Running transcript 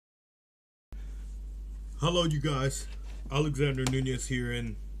Hello, you guys. Alexander Nunez here,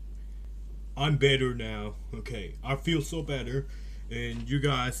 and I'm better now. Okay, I feel so better, and you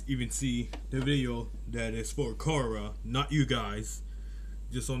guys even see the video that is for Kara, not you guys,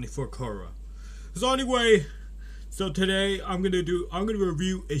 just only for Kara. So anyway, today I'm gonna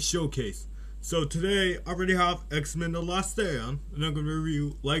review a showcase. So today I already have X-Men: The Last Stand, and I'm gonna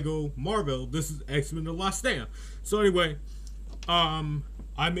review Lego Marvel. This is X-Men: The Last Stand. So anyway, I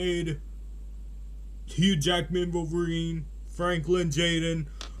made Hugh Jackman Wolverine, Franklin Jaden,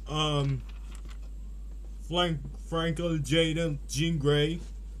 Jean Grey,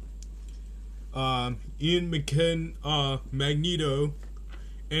 Ian McKellen, Magneto,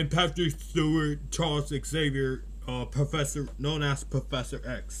 and Patrick Stewart, Charles Xavier, known as Professor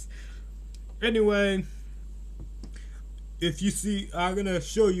X. Anyway, if you see, I'm gonna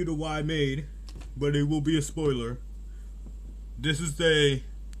show you the what I made, but it will be a spoiler. This is a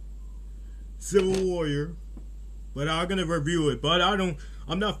Civil Warrior, but I'm gonna review it. But I'm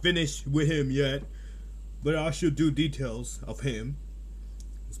not finished with him yet. But I should do details of him,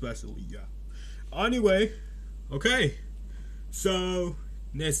 especially Anyway, okay. So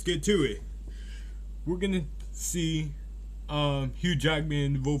let's get to it. We're gonna see Hugh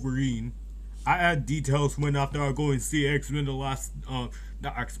Jackman Wolverine. I add details when after I go and see X-Men: The Last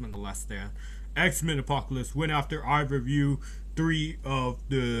not X-Men: The Last Stand, X-Men Apocalypse. When after I review three of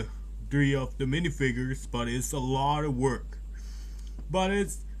the minifigures, but it's a lot of work. But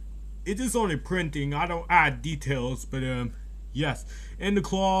it's just only printing. I don't add details, but yes. And the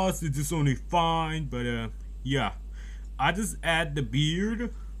claws, it's just only fine, but yeah. I just add the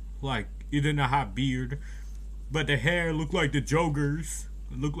beard, like it didn't have beard, but the hair looked like the Jokers.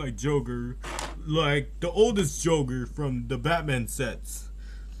 It looked like Joker, like the oldest Joker from the Batman sets.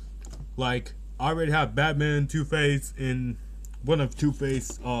 Like I already have Batman, Two-Face, and one of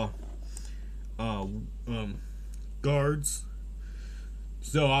Two-Face guards.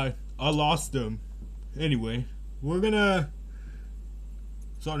 So I lost them. Anyway, I'm gonna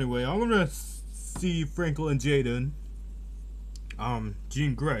see Franklin Jaden,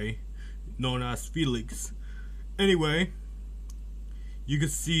 Jean Grey, known as Felix. Anyway, you can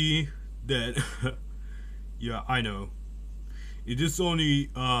see that yeah, I know. It just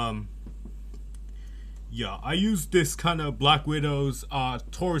only I used this kind of Black Widow's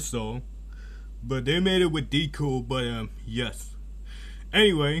torso, but they made it with decal, but yes.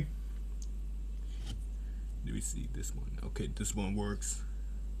 Anyway, let me see this one. Okay, this one works.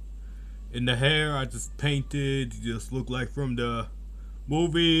 In the hair, I just painted, just look like from the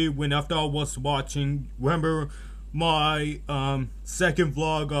movie when after I was watching. Remember my second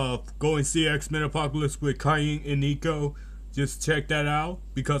vlog of going see X-Men Apocalypse with Kaying and Nico? Just check that out,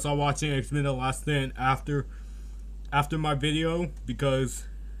 because I'm watching X-Men: The Last Stand after my video, because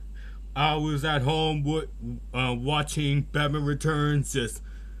I was at home with watching Batman Returns, just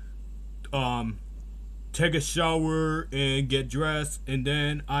take a shower and get dressed, and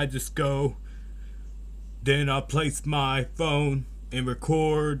then I just go. Then I place my phone and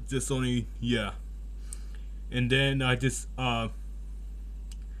record, just only and then I just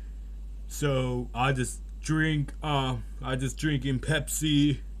so I just drink in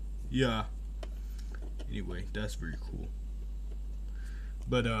Pepsi. Anyway, that's very cool.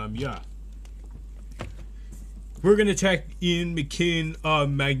 But we're gonna check Ian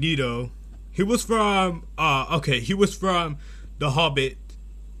McKellen, Magneto. He was from he was from The Hobbit,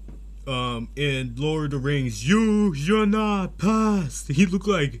 in Lord of the Rings. You're not past. He looked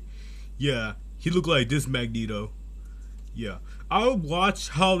like this Magneto. I'll watch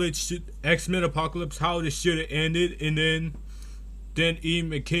how X-Men Apocalypse, how this should have ended, and then Ian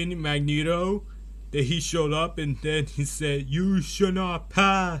McKellen Magneto, that he showed up and then he said, "You should not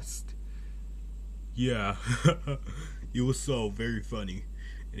pass." It was so very funny.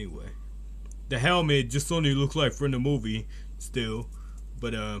 Anyway, the helmet just only looked like from the movie still,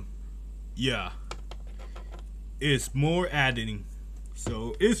 but it's more editing,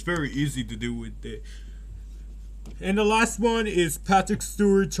 so it's very easy to do with it. And the last one is Patrick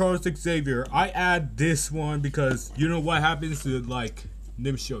Stewart, Charles Xavier. I add this one because you know what happens to, like,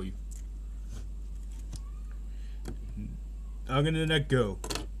 let me show you. I'm gonna let go.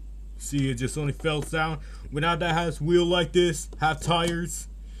 See, it just only fell down. Without that has wheel like this, have tires.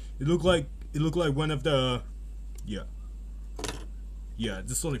 It looked like one of the it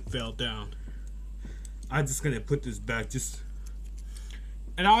just only fell down. I'm just gonna put this back,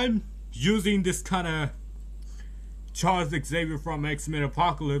 and I'm using this kind of Charles Xavier from X-Men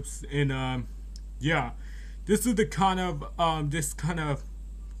Apocalypse, and this is the kind of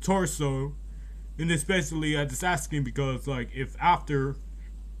torso. And especially I just asking because, like, if after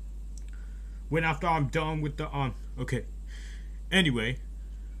when after I'm done with the okay. Anyway,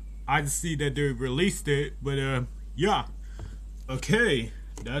 I just see that they released it, but yeah. Okay,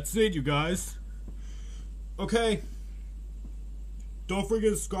 that's it, you guys. Okay. Don't forget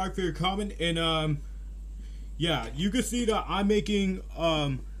to subscribe for your comment, and yeah, you can see that I'm making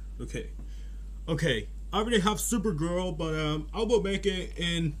okay. I already have Supergirl, but I will make it,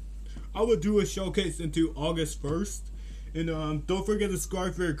 and I will do a showcase into August 1st. And don't forget to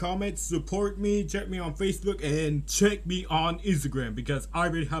subscribe for your comments, support me, check me on Facebook, and check me on Instagram, because I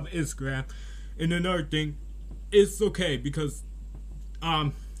already have Instagram. And another thing, it's okay because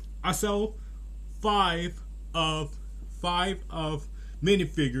I sell five of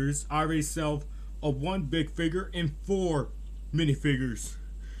minifigures. I already sell a 1 big figure and 4 minifigures.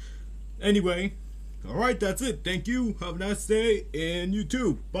 Anyway, alright, that's it. Thank you. Have a nice day, and you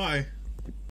too. Bye.